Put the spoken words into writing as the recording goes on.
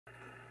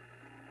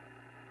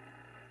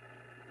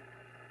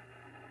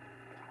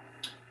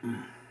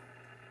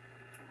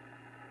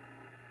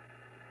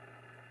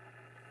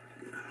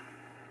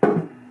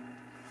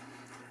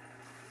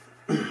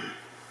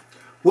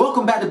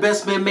Welcome back to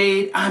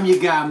Bestmanmade. I'm your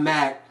guy,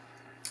 Mac.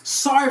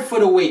 Sorry for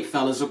the wait,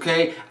 fellas,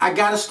 okay? I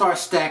gotta start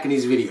stacking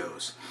these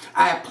videos.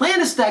 I had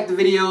planned to stack the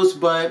videos,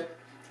 but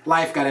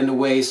life got in the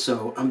way,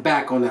 so I'm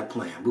back on that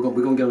plan. We're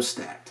gonna get them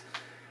stacked.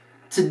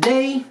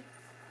 Today,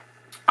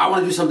 I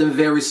wanna do something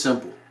very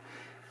simple.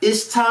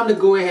 It's time to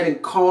go ahead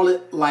and call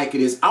it like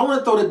it is. I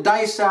wanna throw the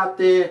dice out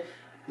there,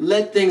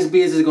 let things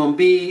be as it's gonna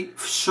be,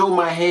 show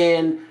my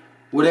hand,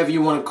 whatever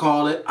you wanna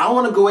call it. I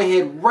wanna go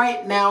ahead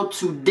right now,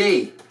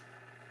 today,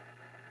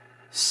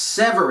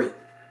 sever it.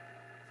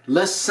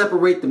 Let's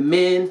separate the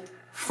men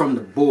from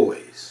the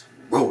boys.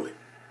 Roll it.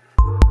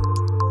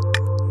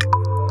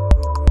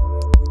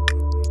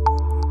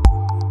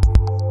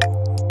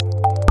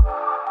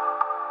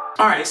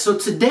 All right, so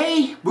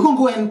today we're gonna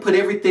go ahead and put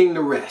everything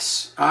to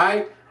rest. All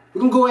right,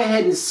 we're gonna go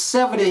ahead and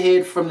sever the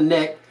head from the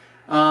neck.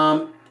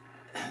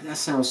 That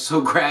sounds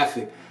so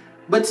graphic,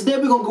 but today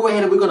we're gonna go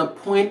ahead and we're gonna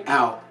point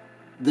out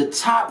the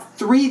top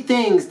 3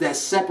 things that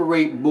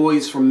separate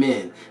boys from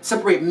men,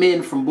 separate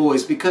men from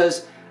boys,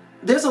 because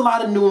there's a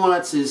lot of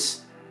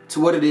nuances to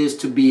what it is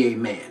to be a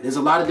man. There's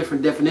a lot of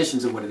different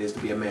definitions of what it is to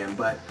be a man,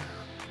 but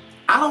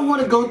I don't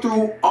want to go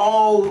through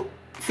all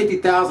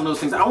 50,000 of those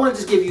things. I want to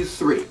just give you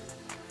 3,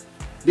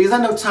 because I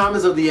know time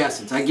is of the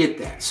essence. I get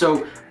that.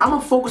 So I'm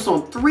gonna focus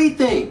on 3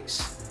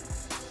 things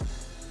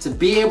to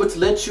be able to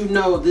let you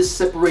know this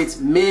separates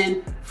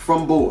men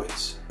from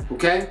boys,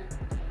 okay?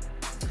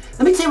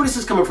 Let me tell you where this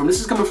is coming from. This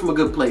is coming from a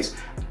good place.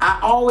 I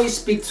always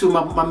speak to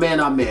my man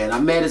Ahmed.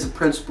 Ahmed is a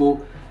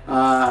principal,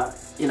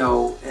 you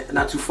know,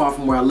 not too far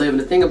from where I live. And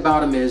the thing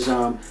about him is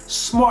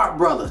smart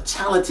brother,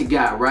 talented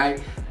guy,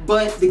 right?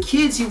 But the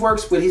kids he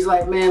works with, he's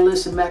like, man,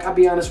 listen, Mac, I'll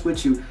be honest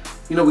with you.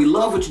 You know, we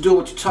love what you're doing,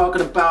 what you're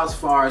talking about as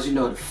far as, you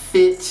know, the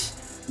fit,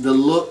 the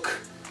look.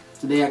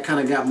 Today I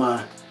kind of got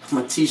my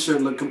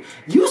t-shirt look.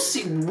 You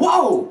see,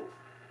 whoa,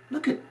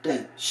 look at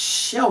that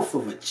shelf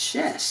of a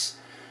chest.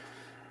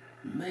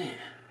 Man.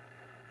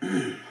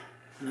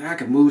 I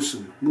can move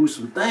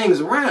some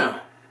things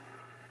around.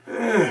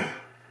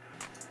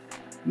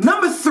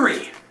 Number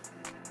 3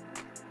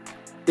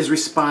 is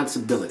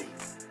responsibility.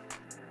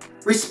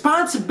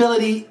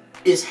 Responsibility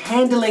is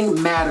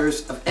handling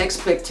matters of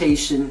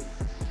expectation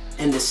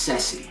and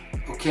necessity,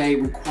 okay?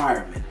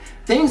 Requirement.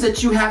 Things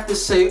that you have to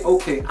say,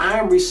 okay, I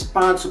am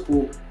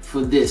responsible for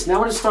this.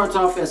 Now when it starts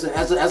off as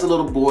a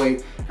little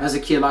boy, as a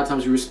kid, a lot of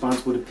times you're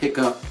responsible to pick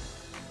up,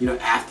 you know,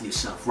 after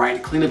yourself, right?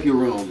 To clean up your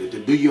room, to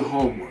do your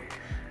homework,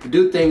 to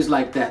do things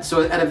like that.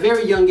 So at a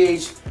very young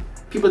age,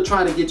 people are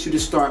trying to get you to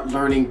start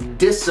learning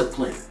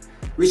discipline.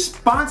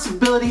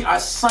 Responsibility are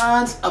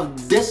signs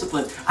of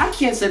discipline. I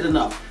can't say it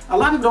enough. A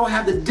lot of people don't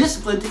have the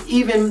discipline to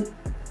even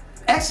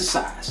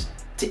exercise,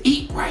 to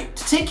eat right,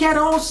 to take care of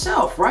their own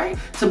self, right?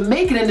 To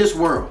make it in this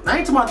world. I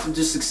ain't talking about to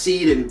just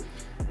succeed and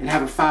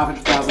have a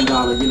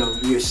 $500,000, you know,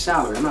 year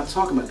salary. I'm not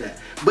talking about that.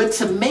 But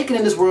to make it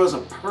in this world as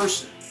a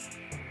person,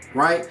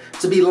 right?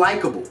 To be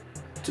likable,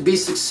 to be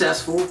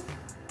successful,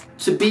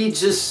 to be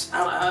just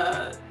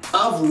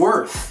of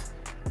worth,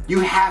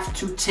 you have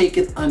to take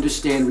and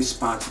understand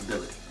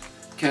responsibility,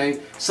 okay?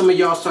 Some of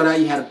y'all start out,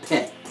 you had a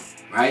pet,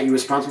 right? You're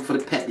responsible for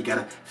the pet. You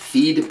gotta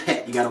feed the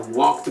pet. You gotta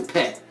walk the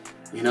pet.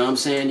 You know what I'm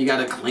saying? You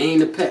gotta clean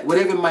the pet,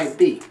 whatever it might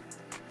be.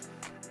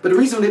 But the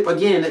reason,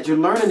 again, that you're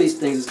learning these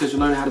things is because you're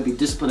learning how to be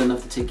disciplined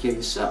enough to take care of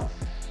yourself.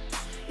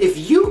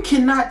 If you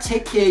cannot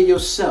take care of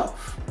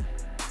yourself,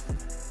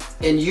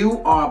 and you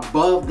are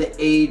above the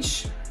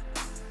age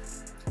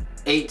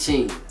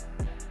 18,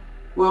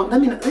 well,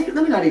 let me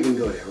not even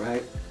go there,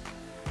 right?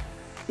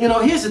 You know,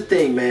 here's the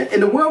thing, man.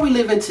 In the world we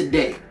live in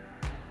today,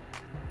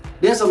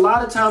 there's a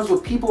lot of times where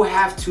people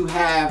have to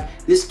have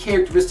this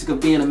characteristic of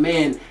being a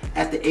man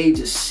at the age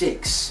of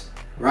 6,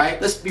 right?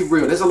 Let's be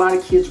real. There's a lot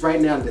of kids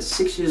right now that are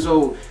 6 years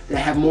old that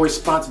have more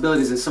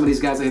responsibilities than some of these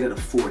guys out here that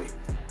are 40.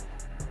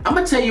 I'm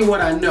gonna tell you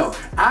what I know.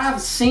 I've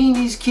seen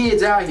these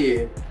kids out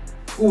here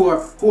who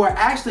are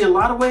actually, in a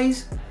lot of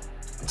ways,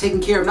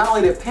 taking care of not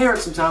only their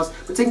parents sometimes,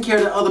 but taking care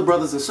of their other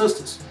brothers and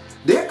sisters.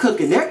 They're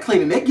cooking, they're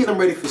cleaning, they're getting them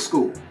ready for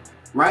school,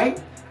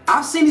 right?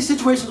 I've seen these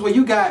situations where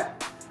you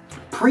got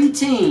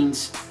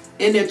preteens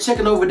in there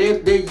checking over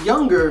their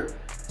younger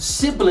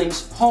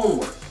siblings'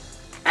 homework,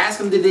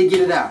 asking them did they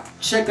get it out,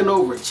 checking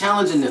over it,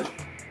 challenging them,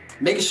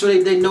 making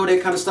sure they know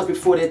that kind of stuff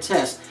before their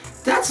test.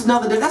 That's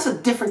a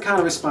different kind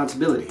of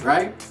responsibility,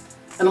 right?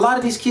 And a lot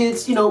of these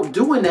kids, you know,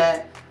 doing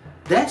that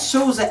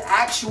shows an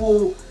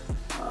actual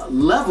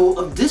level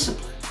of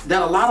discipline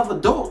that a lot of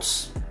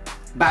adults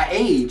by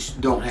age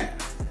don't have.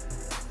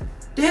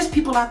 There's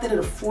people out there that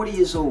are 40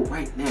 years old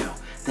right now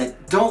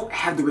that don't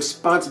have the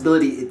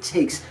responsibility it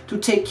takes to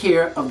take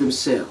care of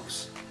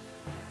themselves.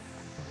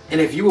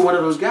 And if you were one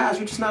of those guys,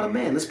 you're just not a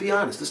man. Let's be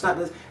honest.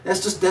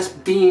 That's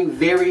being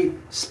very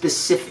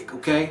specific,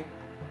 okay?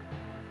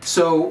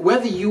 So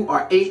whether you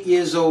are 8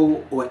 years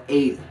old or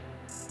 80,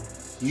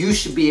 you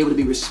should be able to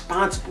be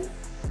responsible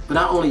for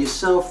not only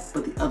yourself,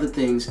 but the other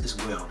things as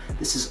well.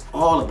 This is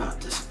all about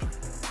discipline.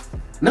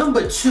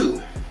 Number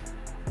 2,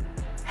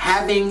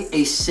 having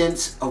a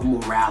sense of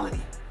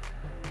morality.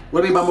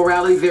 What I mean by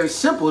morality? Very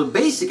simple. The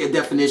basic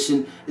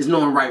definition is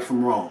knowing right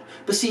from wrong.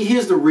 But see,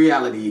 here's the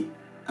reality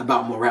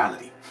about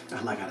morality.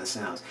 I like how that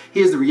sounds.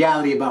 Here's the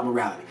reality about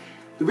morality.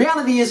 The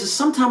reality is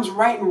sometimes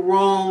right and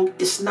wrong,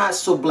 it's not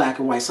so black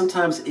and white.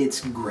 Sometimes it's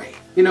gray.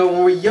 You know,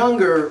 when we're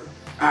younger,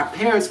 our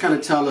parents kind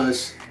of tell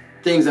us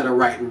things that are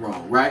right and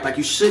wrong, right? Like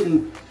you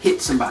shouldn't hit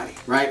somebody,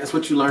 right? That's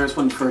what you learn. It's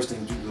one of the first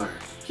things you learn.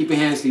 Keep your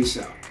hands to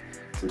yourself.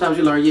 Sometimes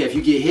you learn, yeah, if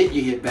you get hit,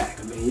 you hit back.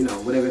 I mean, you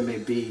know, whatever it may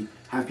be,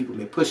 how people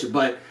may push it.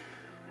 But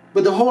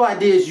the whole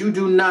idea is you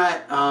do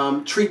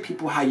not treat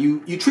people how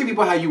you treat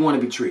people how you want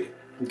to be treated,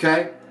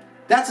 okay?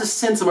 That's a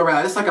sense of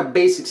morality. That's like a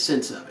basic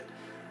sense of it.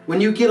 When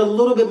you get a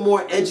little bit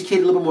more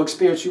educated, a little bit more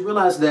experience, you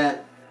realize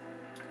that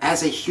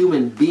as a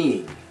human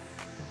being,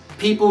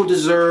 people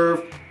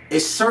deserve a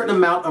certain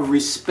amount of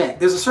respect.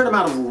 There's a certain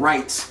amount of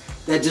rights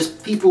that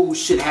just people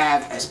should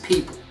have as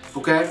people,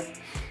 okay?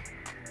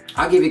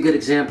 I'll give you a good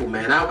example,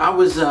 man. I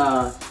was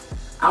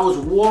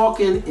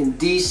walking in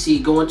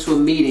DC going to a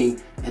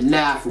meeting at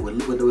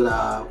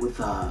NAFTA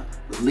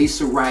with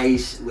Lisa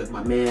Rice, with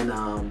my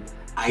man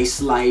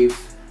Ice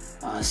Life,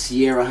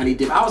 Sierra Honey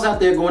Dip. I was out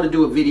there going to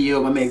do a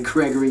video, my man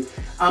Gregory.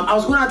 I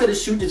was going out there to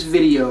shoot this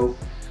video,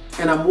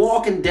 and I'm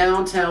walking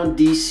downtown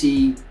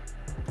DC,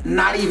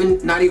 not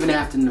even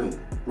afternoon,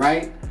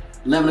 right?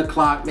 11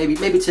 o'clock, maybe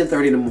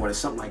 10:30 in the morning,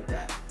 something like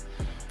that.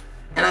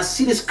 And I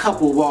see this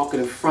couple walking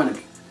in front of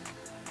me,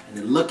 and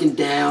they're looking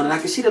down, and I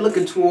can see they're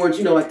looking towards,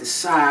 you know, like the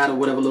side or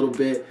whatever a little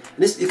bit.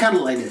 And it kind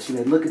of like this, you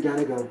know, looking down,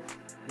 they go.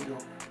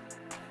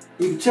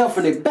 You can tell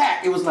from their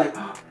back, it was like,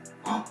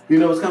 you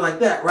know, it's kind of like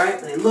that, right?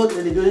 And they look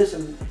and they do this,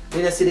 and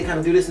then I see they kind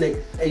of do this, and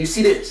hey, you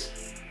see this?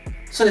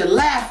 So they're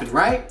laughing,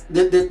 right?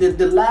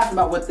 They're laughing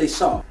about what they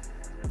saw.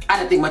 I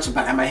didn't think much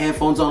about it. I had my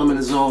headphones on, I'm in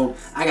the zone.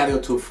 I gotta go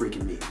to a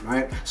freaking meeting,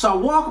 right? So I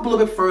walk up a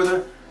little bit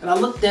further, and I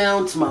look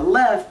down to my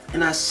left,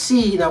 and I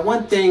see that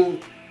one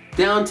thing,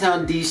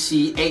 downtown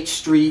DC, 8th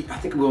Street, I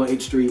think I'm going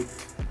 8th Street.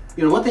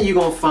 You know, one thing you're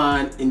gonna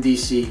find in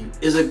DC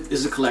is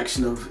a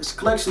collection of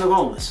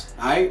homeless,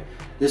 all right?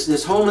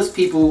 There's homeless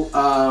people,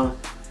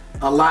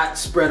 a lot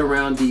spread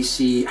around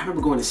DC. I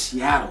remember going to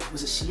Seattle.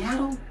 Was it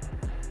Seattle?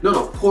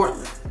 No,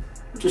 Portland.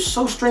 Which is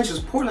so strange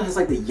because Portland has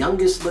like the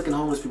youngest looking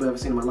homeless people I've ever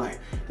seen in my life.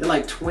 They're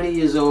like 20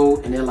 years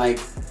old and they're like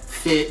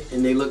fit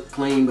and they look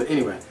clean. But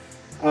anyway,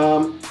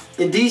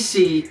 in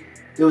DC,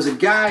 there was a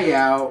guy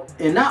out,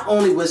 and not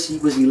only was he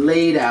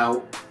laid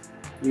out,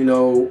 you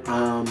know,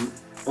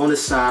 on the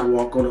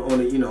sidewalk, on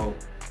the you know,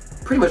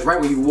 pretty much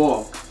right where you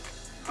walk.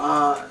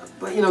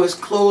 But you know, his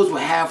clothes were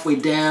halfway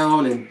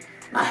down, and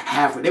not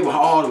halfway, they were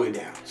all the way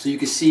down. So you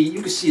could see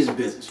his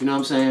business, you know what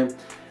I'm saying?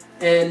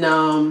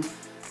 And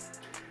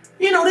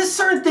you know, there's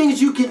certain things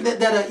you can,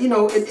 you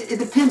know, it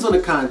depends on the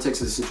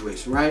context of the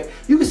situation, right?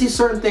 You can see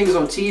certain things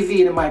on TV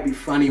and it might be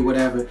funny,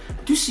 whatever,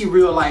 but you see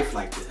real life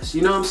like this,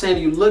 you know what I'm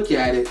saying? You look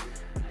at it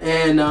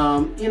and,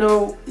 you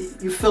know,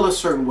 you feel a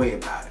certain way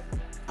about it.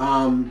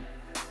 I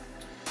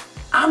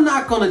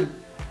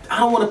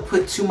don't want to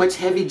put too much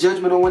heavy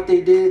judgment on what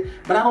they did,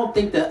 but I don't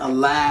think that a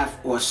laugh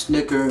or a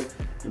snicker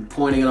and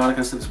pointing and all that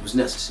kind of stuff was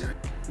necessary.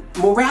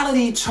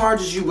 Morality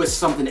charges you with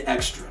something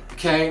extra,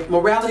 okay?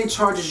 Morality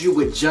charges you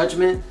with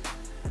judgment,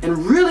 and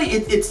really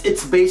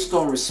it's based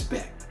on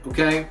respect,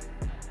 okay?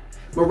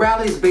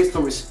 Morality is based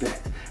on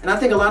respect. And I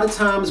think a lot of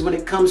times when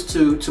it comes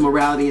to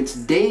morality in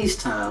today's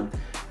time,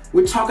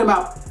 we're talking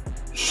about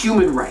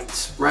human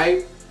rights,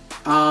 right?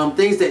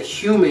 Things that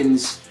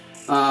humans,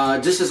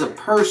 just as a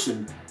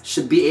person,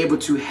 should be able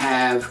to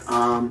have,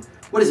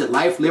 what is it,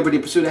 life, liberty,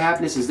 pursuit of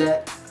happiness? Is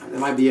that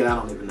might be it, I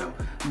don't even know.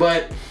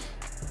 But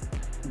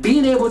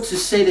being able to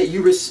say that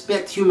you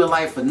respect human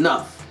life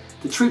enough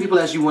to treat people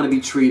as you want to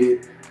be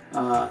treated,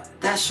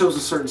 that shows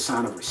a certain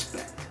sign of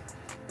respect.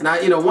 And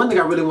you know, one thing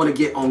I really want to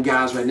get on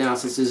guys right now,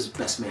 since this is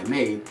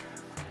Bestmanmade,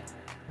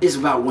 is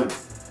about women.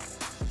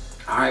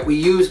 All right, we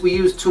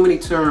use too many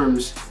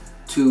terms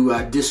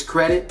to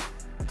discredit,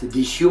 to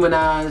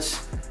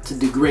dehumanize, to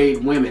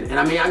degrade women. And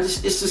I mean,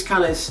 it's just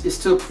kind of, it's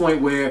to a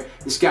point where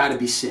it's got to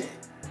be said.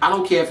 I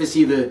don't care if it's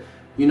either,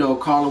 you know,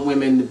 calling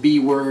women the B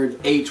word,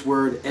 H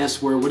word,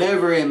 S word,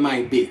 whatever it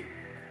might be.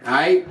 All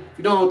right? If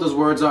you don't know what those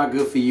words are,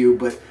 good for you.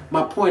 But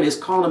my point is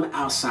calling them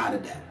outside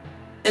of that.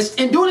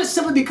 And doing it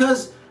simply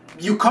because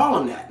you call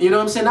them that. You know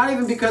what I'm saying? Not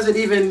even because it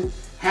even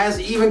has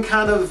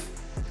kind of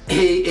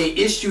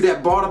a issue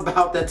that brought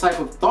about that type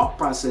of thought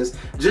process.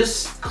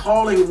 Just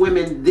calling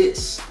women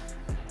this.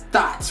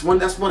 Thoughts.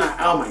 That's when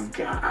oh my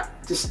God.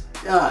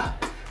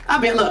 I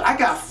mean, look, I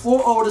got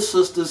 4 older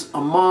sisters,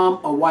 a mom,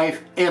 a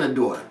wife, and a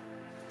daughter.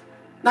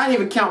 Not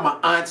even count my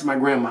aunts and my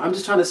grandma. I'm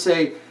just trying to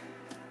say,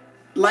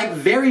 like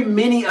very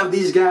many of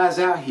these guys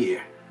out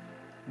here,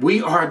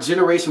 we are a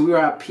generation, we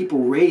are a people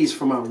raised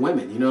from our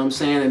women, you know what I'm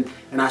saying?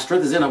 And our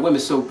strength is in our women.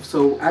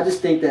 So I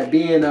just think that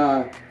being,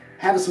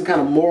 having some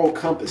kind of moral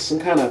compass, some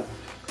kind of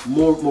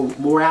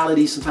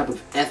morality, some type of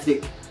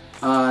ethic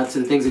to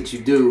the things that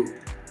you do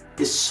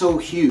is so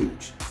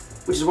huge,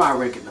 which is why I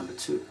rank it number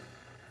 2.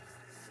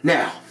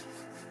 Now,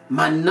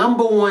 my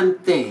number one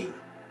thing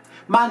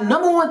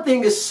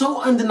is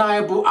so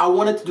undeniable, I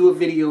wanted to do a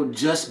video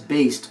just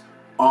based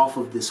off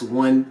of this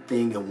one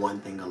thing and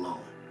one thing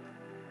alone.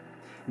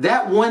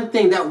 That one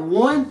thing that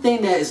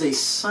is a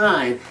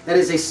sign, that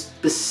is a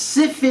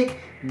specific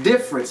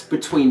difference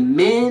between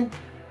men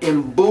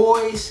and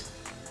boys,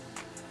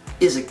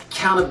 is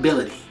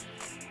accountability.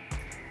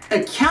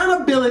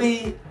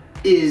 Accountability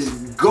is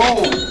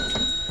gold,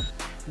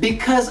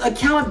 because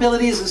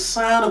accountability is a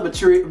sign of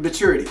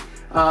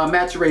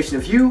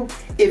maturation.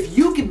 If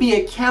you can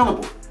be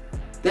accountable,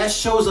 that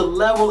shows a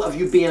level of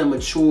you being a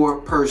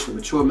mature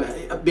person,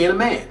 being a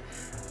man.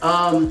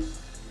 Let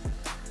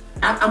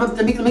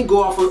me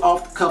go off the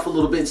cuff a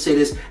little bit and say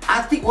this.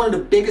 I think one of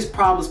the biggest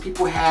problems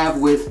people have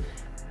with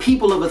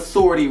people of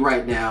authority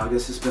right now, I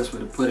guess is the best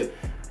way to put it,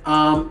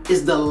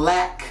 is the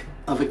lack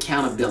of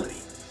accountability.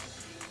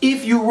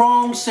 If you're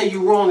wrong, say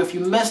you're wrong. If you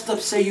messed up,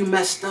 say you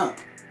messed up.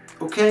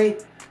 Okay?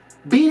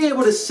 Being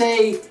able to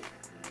say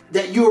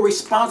that you're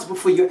responsible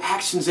for your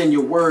actions and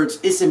your words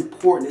is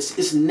important.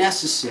 It's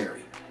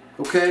necessary.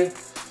 Okay?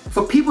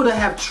 For people to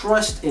have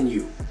trust in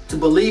you, to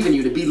believe in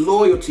you, to be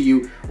loyal to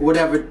you, or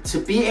whatever, to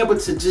be able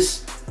to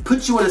just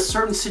put you in a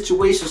certain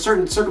situation, a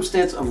certain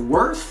circumstance of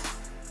worth,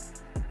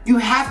 you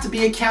have to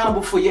be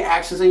accountable for your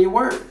actions and your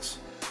words.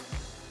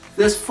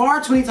 There's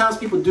far too many times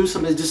people do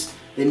something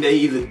and they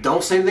either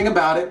don't say anything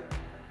about it,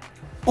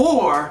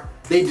 or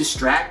they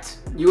distract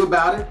you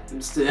about it.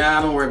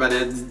 Don't worry about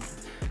that.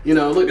 You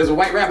know, look, there's a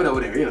white rabbit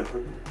over there. You know,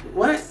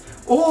 what?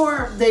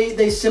 Or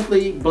they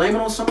simply blame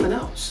it on something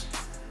else.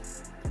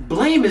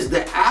 Blame is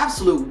the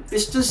absolute.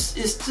 It's just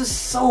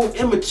so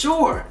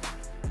immature.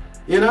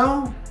 You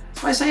know.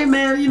 Somebody say, hey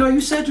man, you know,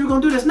 you said you were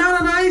gonna do this. No,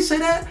 I didn't say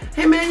that.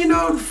 Hey man, you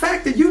know, the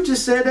fact that you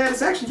just said that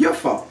is actually your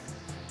fault.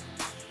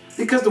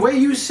 Because the way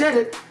you said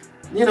it,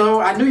 you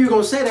know, I knew you were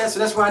gonna say that, so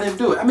that's why I didn't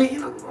do it. I mean, you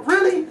know,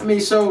 really? I mean,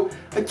 so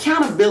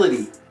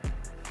accountability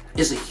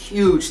is a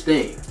huge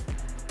thing.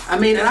 I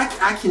mean, and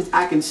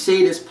I can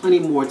say there's plenty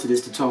more to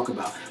this to talk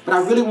about, but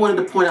I really wanted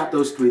to point out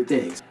those three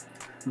things.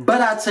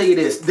 But I'll tell you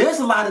this, there's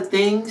a lot of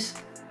things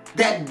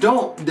that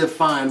don't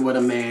define what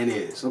a man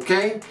is,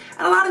 okay?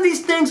 And a lot of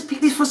these things,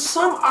 for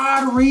some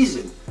odd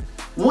reason,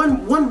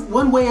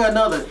 one way or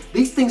another,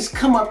 these things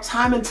come up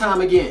time and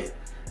time again.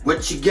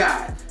 What you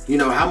got? You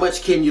know, how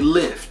much can you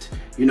lift?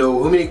 You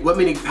know,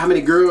 how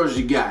many girls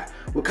you got?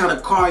 What kind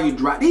of car you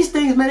drive? These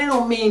things, man, they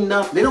don't mean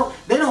nothing.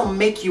 They don't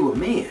make you a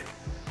man.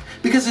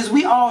 Because as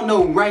we all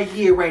know right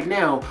here, right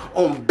now,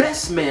 on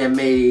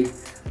Bestmanmade,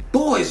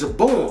 boys are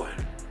born,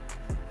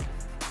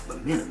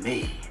 but men are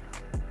made.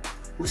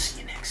 We'll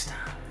see you next time.